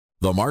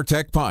The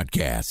MarTech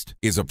Podcast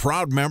is a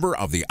proud member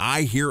of the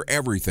I Hear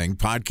Everything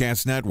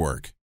Podcast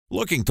Network.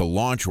 Looking to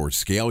launch or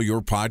scale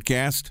your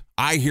podcast?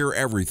 I Hear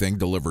Everything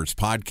delivers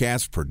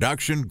podcast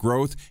production,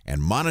 growth,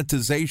 and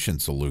monetization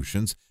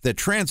solutions that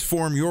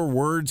transform your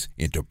words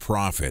into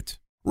profit.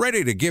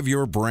 Ready to give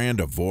your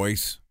brand a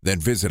voice? Then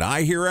visit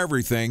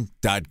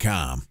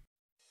iheareverything.com.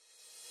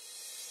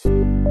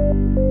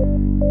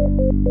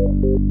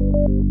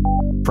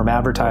 From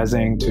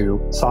advertising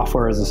to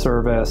software as a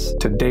service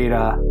to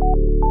data.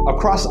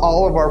 Across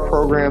all of our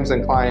programs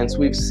and clients,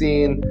 we've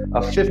seen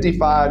a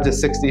 55 to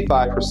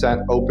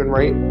 65% open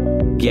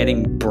rate.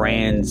 Getting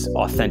brands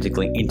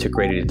authentically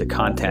integrated into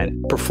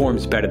content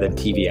performs better than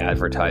TV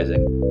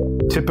advertising.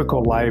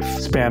 Typical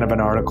lifespan of an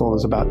article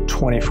is about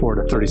 24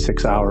 to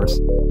 36 hours.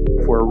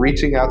 If we're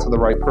reaching out to the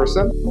right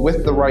person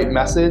with the right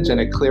message and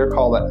a clear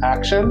call to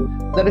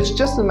action, then it's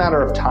just a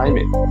matter of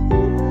timing.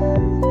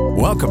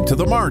 Welcome to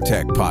the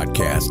MarTech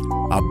Podcast,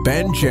 a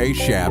Ben J.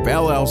 Schaap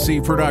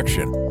LLC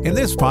production. In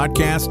this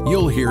podcast,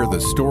 you'll hear the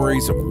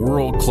stories of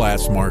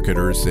world-class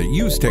marketers that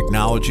use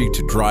technology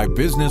to drive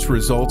business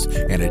results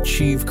and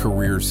achieve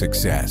career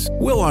success.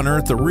 We'll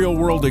unearth the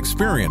real-world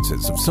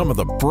experiences of some of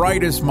the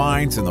brightest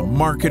minds in the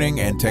marketing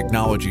and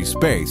technology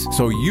space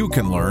so you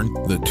can learn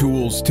the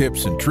tools,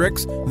 tips, and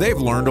tricks they've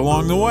learned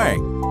along the way.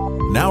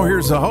 Now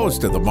here's the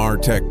host of the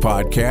MarTech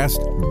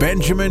Podcast,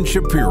 Benjamin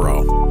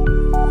Shapiro.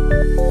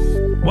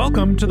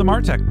 Welcome to the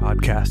MarTech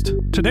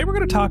Podcast. Today we're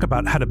going to talk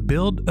about how to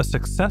build a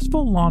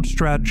successful launch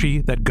strategy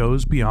that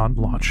goes beyond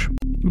launch.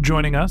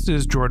 Joining us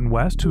is Jordan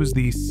West, who is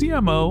the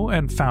CMO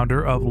and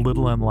founder of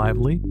Little and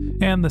Lively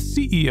and the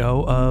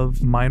CEO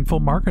of Mindful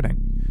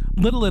Marketing.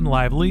 Little and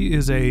Lively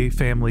is a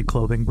family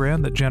clothing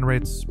brand that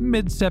generates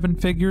mid-seven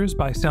figures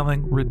by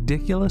selling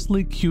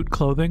ridiculously cute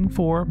clothing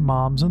for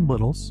moms and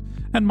littles.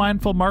 And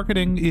Mindful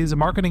Marketing is a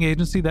marketing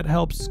agency that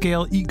helps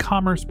scale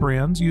e-commerce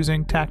brands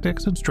using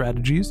tactics and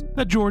strategies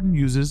that Jordan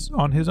uses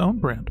on his own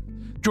brand.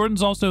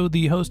 Jordan's also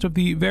the host of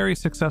the very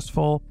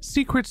successful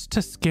Secrets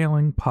to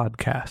Scaling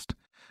podcast.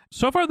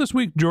 So far this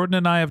week, Jordan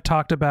and I have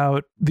talked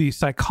about the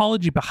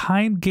psychology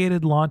behind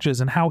gated launches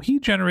and how he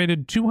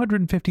generated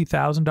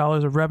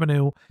 $250,000 of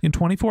revenue in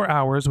 24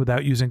 hours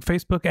without using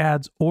Facebook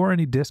ads or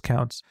any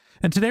discounts.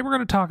 And today we're going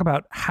to talk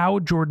about how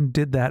Jordan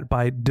did that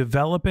by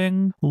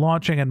developing,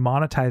 launching, and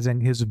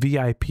monetizing his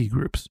VIP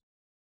groups.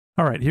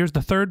 All right, here's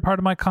the third part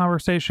of my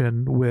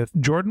conversation with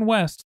Jordan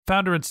West,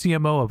 founder and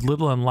CMO of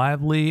Little and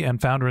Lively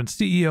and founder and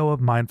CEO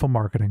of Mindful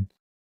Marketing.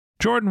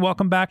 Jordan,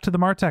 welcome back to the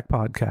MarTech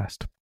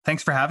Podcast.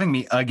 Thanks for having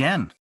me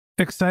again.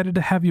 Excited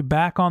to have you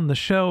back on the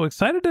show.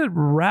 Excited to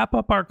wrap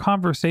up our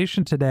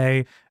conversation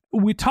today.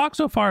 We talked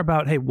so far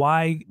about,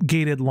 why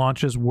gated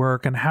launches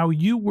work and how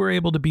you were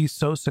able to be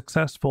so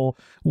successful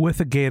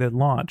with a gated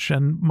launch.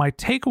 And my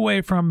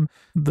takeaway from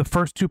the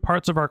first two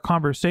parts of our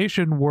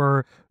conversation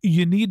were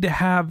you need to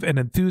have an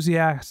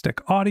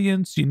enthusiastic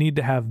audience. You need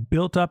to have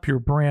built up your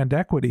brand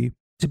equity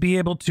to be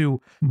able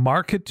to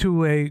market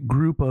to a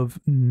group of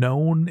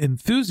known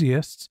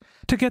enthusiasts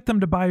to get them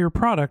to buy your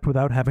product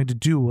without having to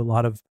do a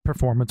lot of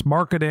performance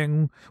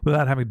marketing,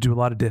 without having to do a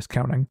lot of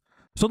discounting.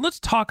 So let's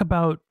talk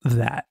about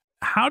that.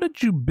 How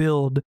did you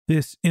build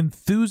this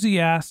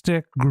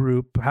enthusiastic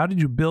group? How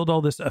did you build all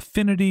this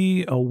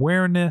affinity,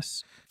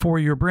 awareness for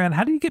your brand?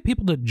 How do you get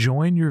people to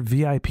join your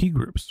VIP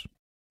groups?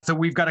 So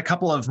we've got a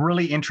couple of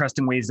really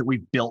interesting ways that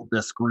we've built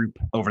this group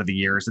over the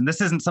years. And this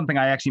isn't something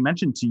I actually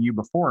mentioned to you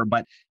before,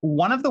 but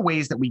one of the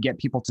ways that we get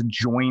people to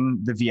join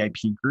the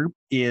VIP group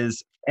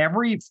is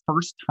every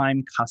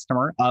first-time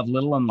customer of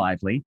Little and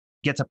Lively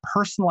gets a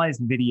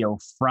personalized video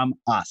from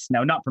us.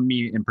 Now, not from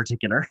me in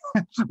particular.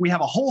 We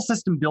have a whole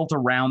system built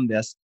around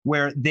this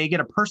where they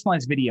get a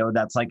personalized video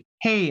that's like,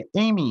 hey,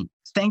 Amy,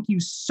 thank you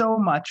so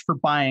much for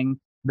buying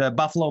the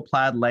buffalo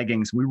plaid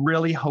leggings. We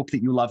really hope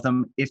that you love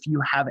them. If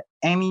you have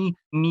any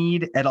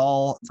need at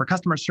all for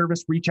customer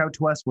service, reach out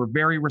to us. We're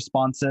very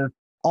responsive.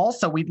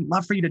 Also, we'd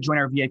love for you to join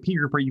our VIP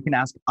group where you can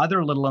ask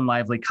other Little and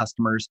Lively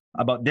customers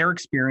about their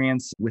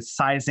experience with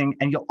sizing.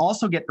 And you'll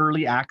also get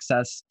early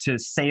access to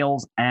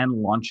sales and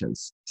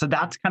launches. So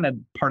that's kind of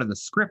part of the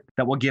script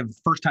that we'll give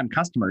first-time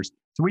customers.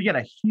 So we get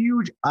a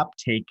huge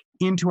uptake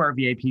into our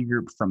VIP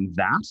group from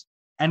that.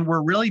 And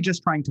we're really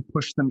just trying to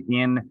push them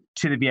in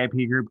to the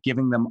VIP group,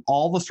 giving them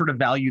all the sort of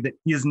value that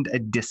isn't a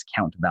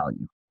discount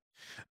value.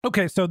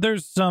 Okay, so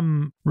there's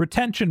some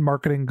retention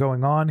marketing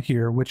going on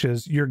here, which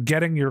is you're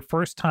getting your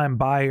first-time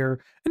buyer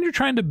and you're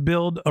trying to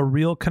build a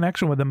real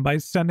connection with them by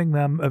sending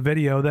them a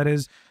video that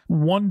is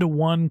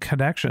one-to-one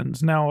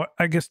connections. Now,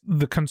 I guess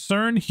the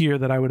concern here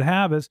that I would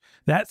have is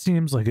that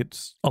seems like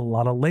it's a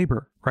lot of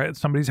labor, right?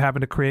 Somebody's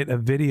having to create a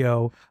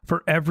video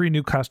for every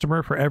new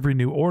customer, for every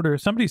new order.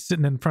 Somebody's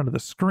sitting in front of the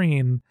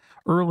screen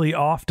early,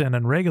 often,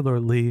 and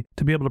regularly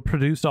to be able to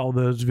produce all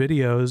those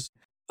videos.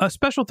 A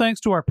special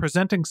thanks to our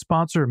presenting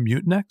sponsor,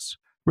 Mutinex.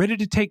 Ready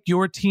to take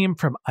your team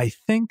from I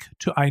think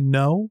to I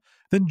know?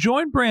 Then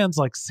join brands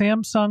like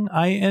Samsung,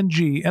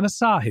 ING, and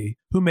Asahi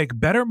who make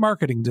better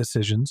marketing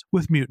decisions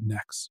with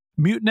Mutinex.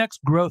 Mutinex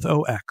Growth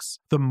OX,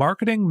 the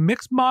marketing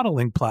mix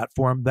modeling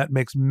platform that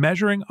makes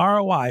measuring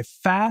ROI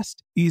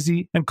fast,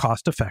 easy, and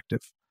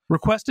cost-effective.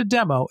 Request a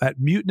demo at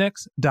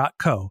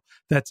mutinex.co.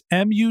 That's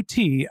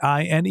mutinex.co.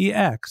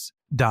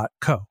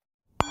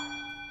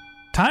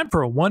 Time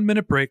for a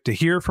 1-minute break to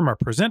hear from our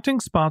presenting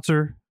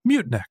sponsor,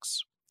 Mutinex.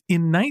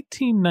 In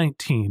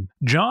 1919,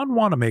 John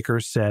Wanamaker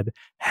said,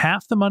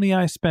 "Half the money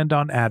I spend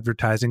on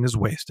advertising is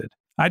wasted.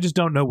 I just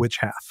don't know which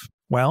half."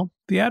 Well,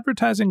 the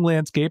advertising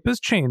landscape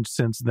has changed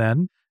since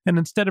then, and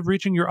instead of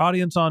reaching your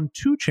audience on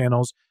 2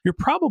 channels, you're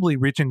probably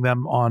reaching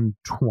them on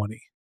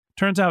 20.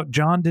 Turns out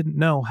John didn't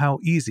know how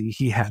easy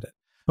he had it.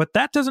 But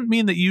that doesn't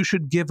mean that you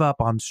should give up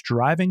on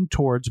striving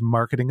towards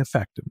marketing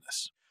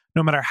effectiveness.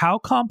 No matter how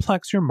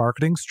complex your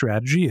marketing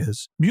strategy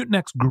is,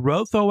 Mutinex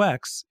Growth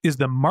OX is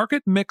the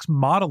market mix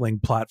modeling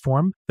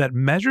platform that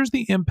measures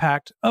the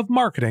impact of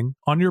marketing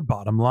on your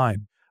bottom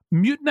line.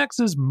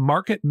 Mutinex's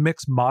market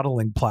mix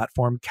modeling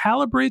platform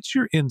calibrates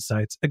your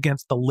insights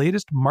against the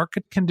latest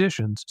market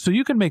conditions so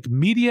you can make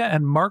media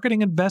and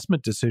marketing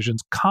investment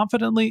decisions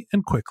confidently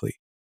and quickly.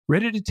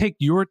 Ready to take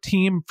your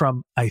team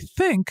from "I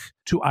think"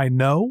 to "I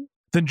know"?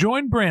 Then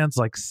join brands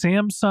like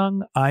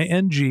Samsung,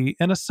 ING,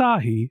 and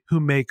Asahi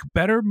who make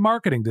better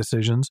marketing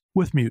decisions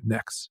with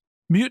Mutinex.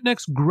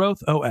 Mutinex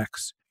Growth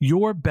OX.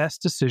 Your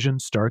best decision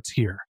starts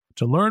here.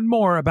 To learn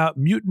more about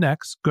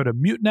Mutinex, go to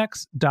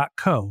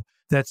mutinex.co.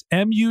 That's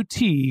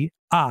mutinex.co.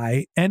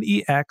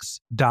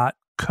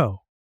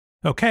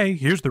 Okay,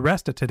 here's the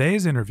rest of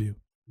today's interview.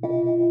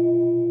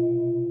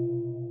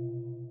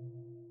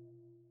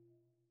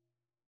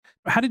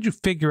 How did you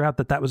figure out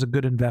that that was a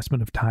good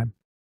investment of time?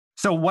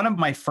 So one of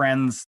my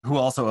friends who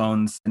also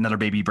owns another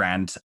baby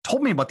brand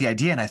told me about the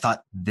idea, and I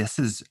thought, this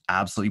is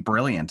absolutely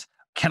brilliant.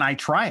 Can I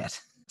try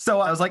it? So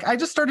I was like, I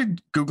just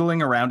started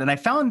Googling around and I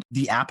found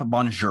the app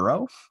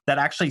Bonjoro that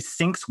actually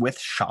syncs with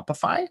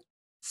Shopify.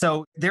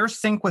 So their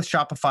sync with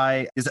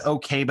Shopify is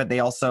okay, but they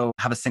also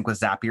have a sync with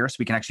Zapier. So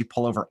we can actually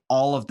pull over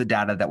all of the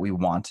data that we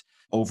want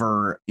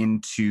over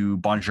into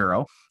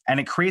Bonjoro, and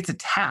it creates a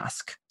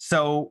task.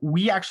 So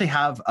we actually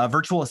have a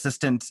virtual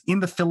assistant in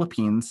the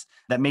Philippines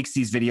that makes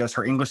these videos.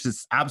 Her English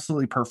is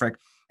absolutely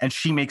perfect, and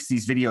she makes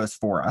these videos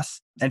for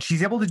us. And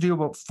she's able to do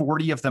about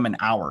 40 of them an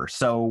hour.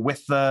 So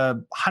with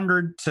the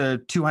 100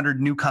 to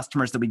 200 new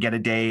customers that we get a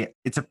day,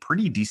 it's a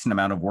pretty decent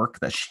amount of work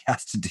that she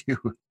has to do.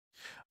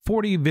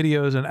 40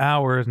 videos an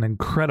hour is an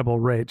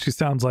incredible rate. She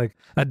sounds like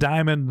a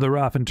diamond in the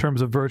rough in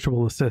terms of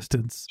virtual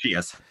assistants. She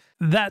is.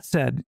 That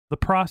said, the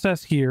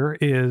process here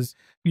is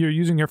you're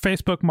using your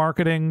Facebook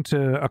marketing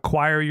to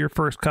acquire your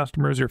first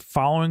customers. You're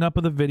following up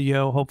with a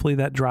video. Hopefully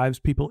that drives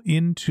people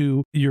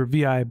into your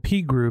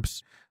VIP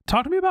groups.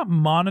 Talk to me about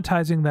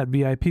monetizing that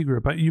VIP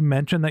group. You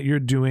mentioned that you're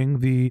doing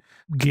the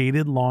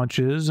gated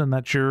launches and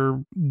that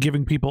you're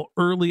giving people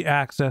early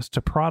access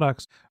to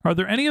products. Are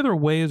there any other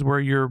ways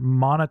where you're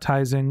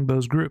monetizing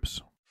those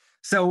groups?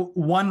 So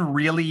one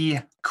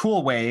really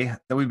cool way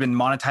that we've been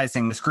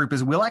monetizing this group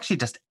is we'll actually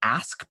just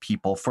ask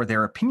people for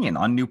their opinion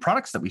on new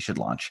products that we should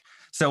launch.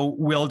 So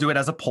we'll do it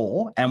as a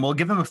poll, and we'll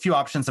give them a few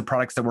options of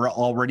products that we're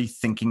already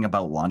thinking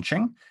about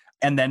launching.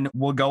 And then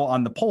we'll go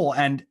on the poll,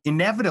 and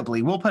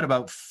inevitably we'll put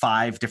about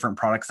 5 different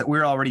products that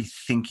we're already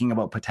thinking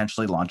about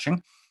potentially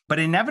launching. But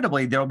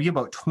inevitably, there'll be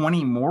about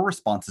 20 more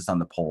responses on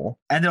the poll,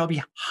 and there'll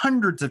be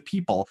hundreds of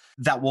people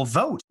that will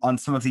vote on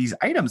some of these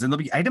items. And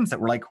there'll be items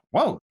that we're like,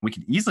 whoa, we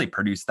could easily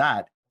produce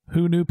that.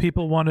 Who knew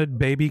people wanted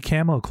baby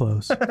camo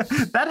clothes?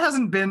 That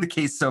hasn't been the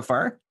case so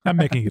far. I'm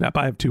making it up.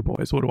 I have 2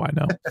 boys. What do I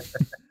know?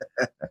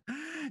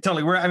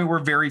 Totally. We're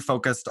very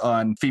focused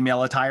on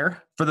female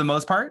attire for the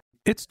most part.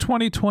 It's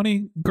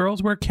 2020.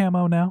 Girls wear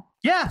camo now.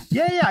 Yeah,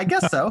 I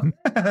guess so.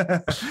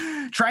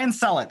 Try and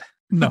sell it.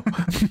 No.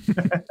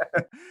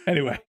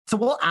 Anyway. So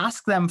we'll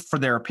ask them for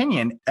their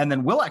opinion, and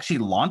then we'll actually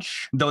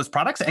launch those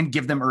products and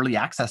give them early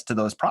access to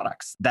those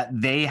products that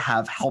they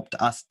have helped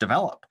us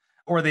develop,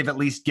 or they've at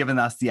least given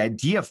us the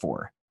idea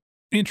for.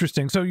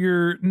 Interesting. So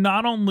you're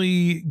not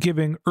only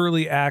giving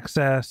early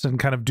access and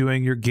kind of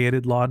doing your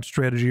gated launch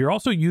strategy, you're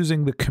also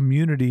using the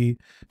community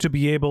to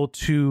be able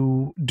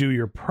to do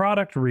your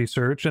product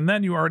research. And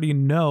then you already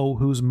know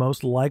who's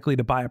most likely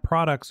to buy a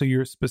product. So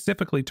you're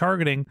specifically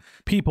targeting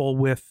people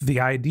with the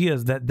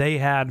ideas that they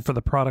had for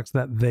the products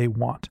that they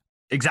want.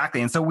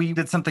 Exactly. And so we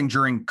did something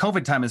during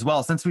COVID time as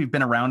well. Since we've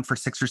been around for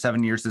 6 or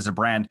 7 years as a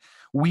brand,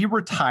 we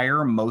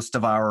retire most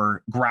of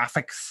our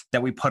graphics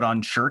that we put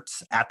on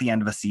shirts at the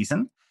end of a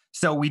season.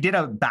 So we did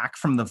a Back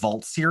from the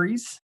Vault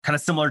series, kind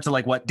of similar to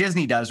like what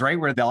Disney does, right?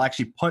 Where they'll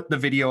actually put the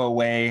video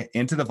away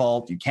into the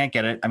vault. You can't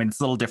get it. I mean, it's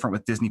a little different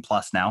with Disney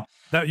Plus now.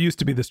 That used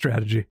to be the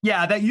strategy.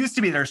 Yeah, that used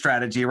to be their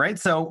strategy, right?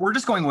 So we're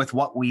just going with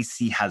what we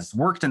see has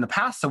worked in the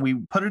past. So we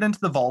put it into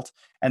the vault,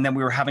 and then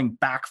we were having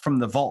Back from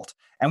the Vault.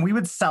 And we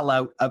would sell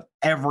out of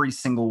every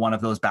single one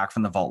of those Back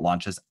from the Vault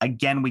launches.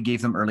 Again, we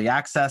gave them early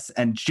access,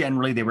 and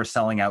generally they were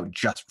selling out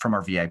just from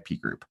our VIP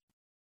group.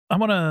 I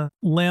want to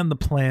land the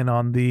plane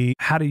on the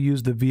how to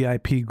use the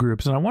VIP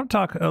groups. And I want to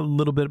talk a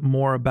little bit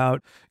more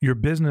about your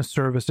business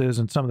services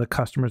and some of the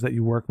customers that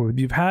you work with.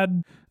 You've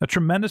had a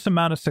tremendous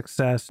amount of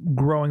success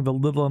growing the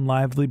Little and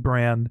Lively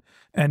brand,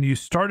 and you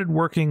started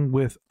working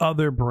with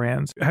other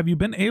brands. Have you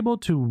been able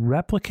to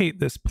replicate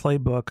this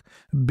playbook,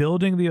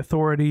 building the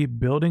authority,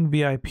 building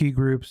VIP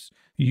groups,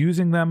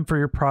 using them for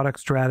your product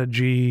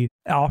strategy,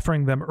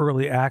 offering them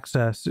early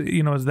access?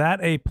 Is that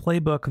a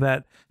playbook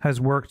that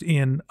has worked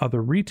in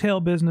other retail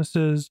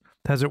businesses?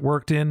 Has it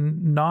worked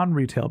in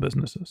non-retail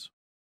businesses?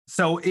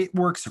 So it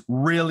works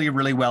really,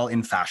 really well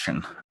in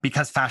fashion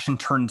because fashion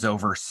turns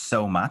over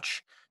so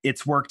much.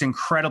 It's worked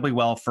incredibly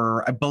well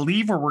for, I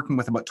believe we're working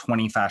with about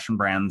 20 fashion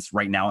brands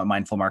right now at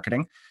Mindful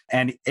Marketing,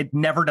 and it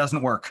never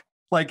doesn't work.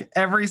 Like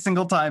every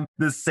single time,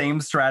 the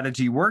same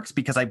strategy works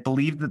because I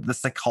believe that the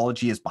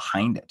psychology is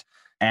behind it.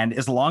 And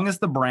as long as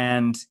the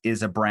brand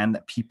is a brand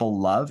that people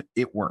love,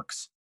 it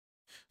works.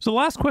 So the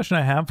last question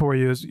I have for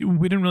you is,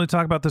 we didn't really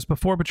talk about this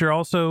before, but you're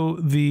also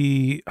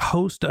the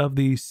host of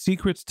the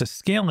Secrets to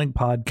Scaling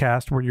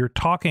podcast, where you're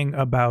talking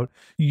about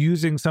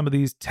using some of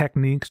these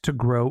techniques to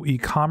grow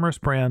e-commerce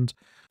brands.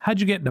 How'd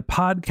you get into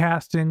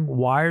podcasting?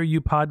 Why are you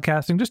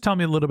podcasting? Just tell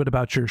me a little bit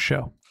about your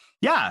show.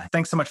 Yeah,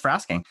 thanks so much for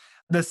asking.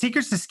 The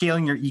Secrets to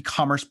Scaling Your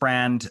E-commerce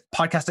Brand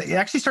podcast, it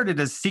actually started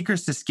as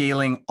Secrets to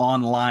Scaling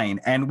Online.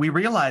 And we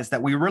realized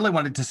that we really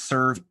wanted to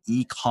serve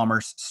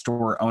e-commerce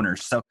store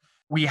owners. So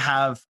we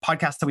have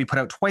podcasts that we put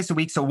out twice a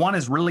week. So one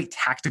is really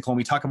tactical, and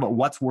we talk about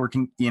what's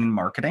working in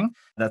marketing.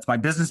 That's my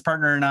business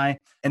partner and I.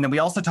 And then we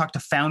also talk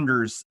to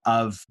founders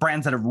of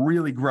brands that have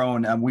really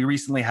grown. We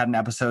recently had an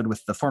episode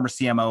with the former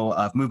CMO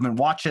of Movement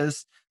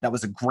Watches. That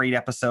was a great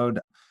episode.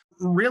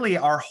 Really,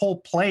 our whole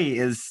play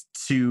is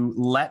to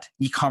let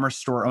e-commerce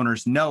store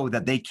owners know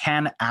that they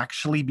can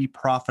actually be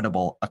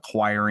profitable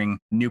acquiring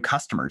new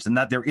customers, and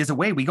that there is a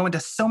way. We go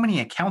into so many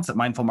accounts at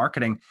Mindful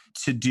Marketing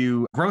to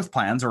do growth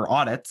plans or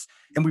audits,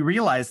 and we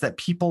realize that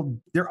people,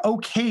 they're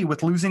okay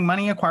with losing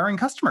money acquiring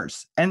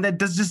customers. And that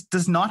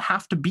does not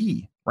have to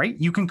be, right?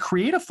 You can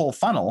create a full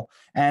funnel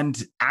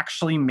and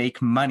actually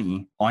make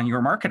money on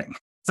your marketing.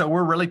 So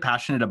we're really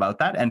passionate about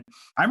that. And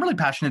I'm really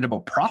passionate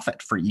about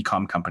profit for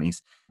e-com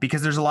companies,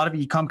 because there's a lot of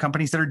e-com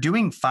companies that are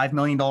doing $5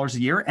 million a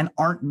year and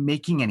aren't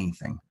making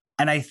anything.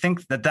 And I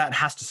think that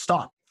has to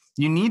stop.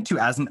 You need to,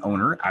 as an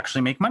owner,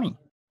 actually make money.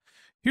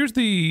 Here's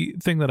the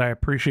thing that I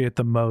appreciate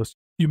the most.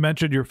 You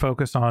mentioned your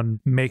focus on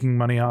making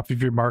money off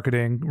of your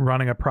marketing,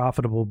 running a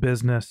profitable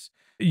business.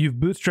 You've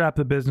bootstrapped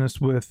the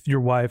business with your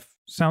wife.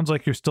 Sounds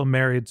like you're still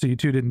married, so you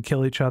two didn't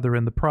kill each other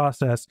in the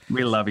process.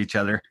 We love each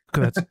other.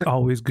 That's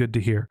always good to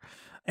hear.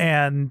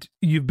 And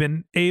you've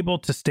been able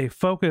to stay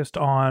focused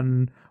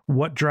on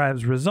what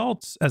drives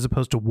results as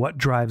opposed to what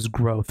drives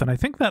growth. And I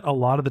think that a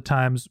lot of the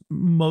times,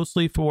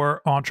 mostly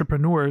for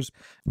entrepreneurs,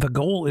 the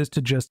goal is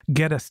to just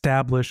get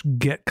established,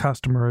 get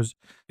customers.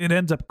 It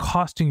ends up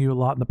costing you a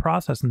lot in the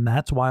process. And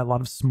that's why a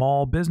lot of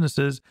small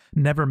businesses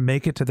never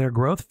make it to their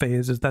growth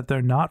phase, is that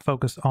they're not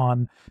focused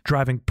on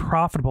driving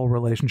profitable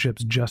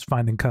relationships, just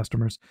finding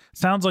customers.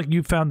 Sounds like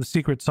you found the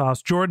secret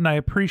sauce. Jordan, I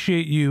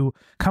appreciate you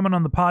coming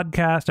on the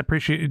podcast. I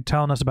appreciate you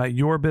telling us about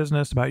your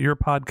business, about your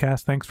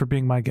podcast. Thanks for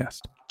being my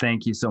guest.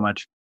 Thank you so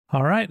much.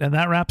 All right. And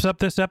that wraps up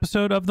this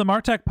episode of the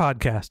Martech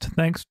Podcast.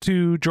 Thanks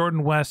to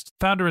Jordan West,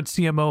 founder and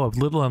CMO of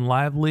Little and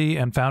Lively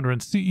and founder and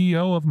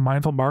CEO of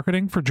Mindful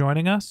Marketing, for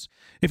joining us.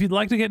 If you'd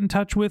like to get in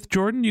touch with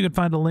Jordan, you can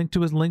find a link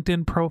to his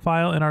LinkedIn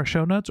profile in our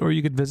show notes, or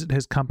you could visit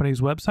his company's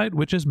website,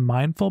 which is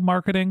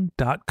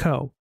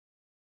mindfulmarketing.co.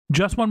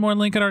 Just one more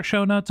link in our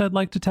show notes I'd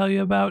like to tell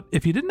you about.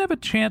 If you didn't have a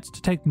chance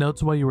to take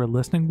notes while you were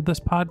listening to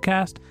this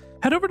podcast,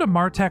 head over to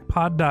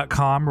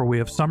martechpod.com, where we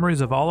have summaries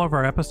of all of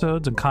our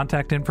episodes and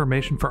contact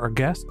information for our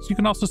guests. You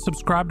can also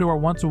subscribe to our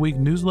once-a-week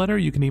newsletter.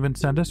 You can even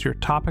send us your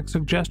topic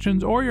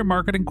suggestions or your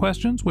marketing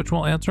questions, which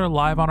we'll answer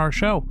live on our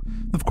show.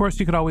 Of course,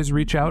 you could always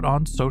reach out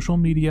on social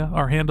media.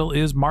 Our handle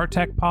is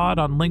MartechPod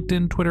on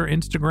LinkedIn, Twitter,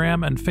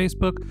 Instagram, and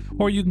Facebook,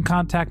 or you can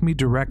contact me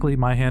directly.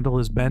 My handle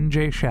is Ben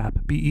J. Shap,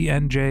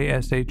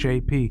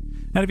 BenJShap.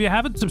 And if you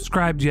haven't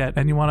subscribed yet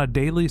and you want a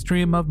daily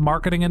stream of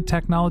marketing and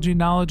technology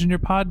knowledge in your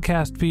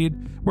podcast feed,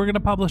 we're going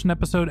to publish an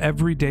episode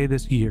every day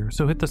this year.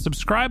 So hit the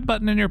subscribe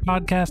button in your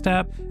podcast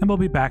app, and we'll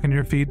be back in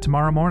your feed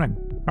tomorrow morning.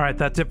 All right,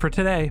 that's it for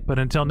today. But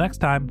until next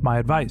time, my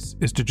advice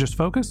is to just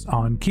focus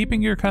on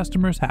keeping your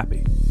customers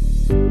happy.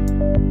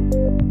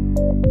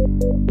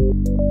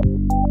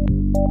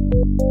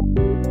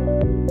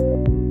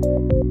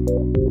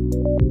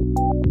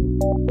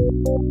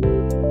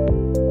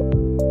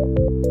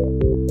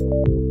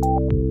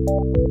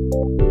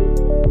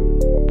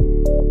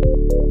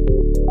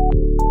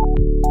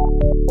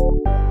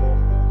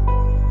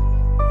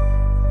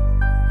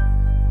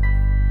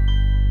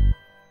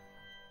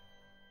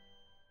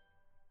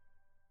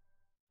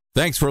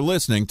 Thanks for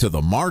listening to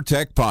the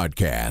Martech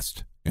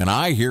Podcast, an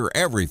I Hear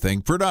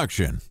Everything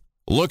production.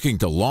 Looking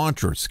to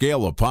launch or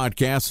scale a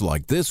podcast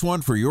like this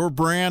one for your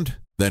brand?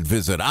 Then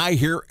visit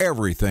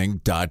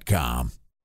iheareverything.com.